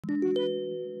Hey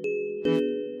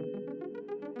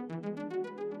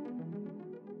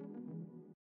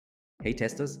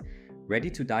testers, ready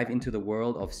to dive into the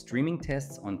world of streaming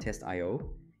tests on TestIO?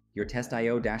 Your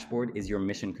TestIO dashboard is your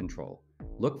mission control.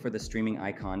 Look for the streaming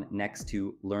icon next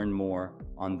to Learn More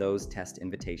on those test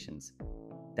invitations.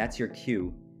 That's your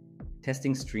cue.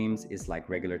 Testing streams is like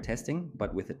regular testing,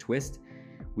 but with a twist.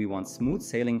 We want smooth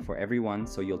sailing for everyone,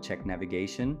 so you'll check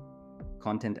navigation,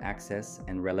 content access,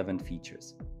 and relevant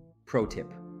features. Pro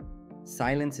tip: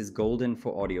 silence is golden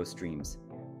for audio streams.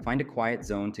 Find a quiet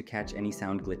zone to catch any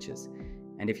sound glitches.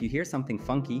 And if you hear something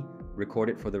funky, record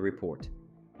it for the report.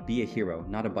 Be a hero,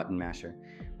 not a button masher.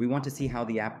 We want to see how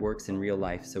the app works in real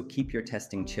life, so keep your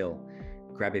testing chill.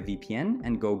 Grab a VPN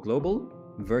and go global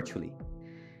virtually.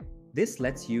 This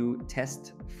lets you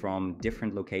test from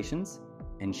different locations,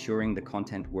 ensuring the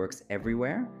content works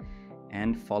everywhere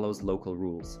and follows local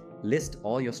rules. List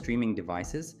all your streaming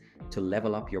devices to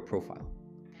level up your profile.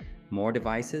 More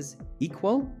devices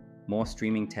equal more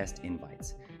streaming test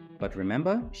invites. But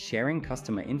remember, sharing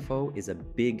customer info is a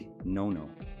big no-no.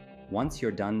 Once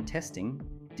you're done testing,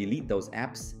 delete those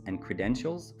apps and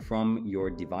credentials from your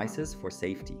devices for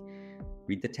safety.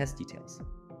 Read the test details.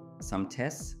 Some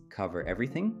tests cover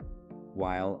everything,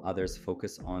 while others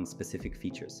focus on specific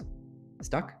features.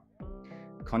 Stuck?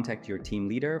 Contact your team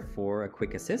leader for a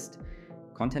quick assist.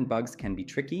 Content bugs can be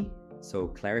tricky, so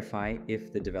clarify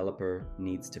if the developer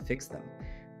needs to fix them.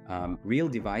 Real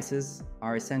devices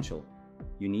are essential.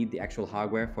 You need the actual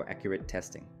hardware for accurate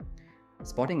testing.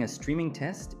 Spotting a streaming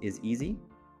test is easy.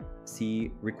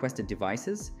 See requested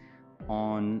devices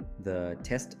on the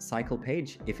test cycle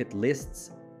page. If it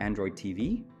lists Android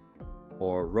TV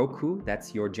or Roku,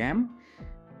 that's your jam.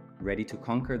 Ready to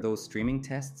conquer those streaming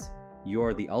tests?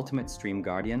 You're the ultimate stream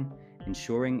guardian,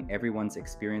 ensuring everyone's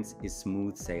experience is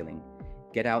smooth sailing.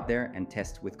 Get out there and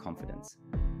test with confidence.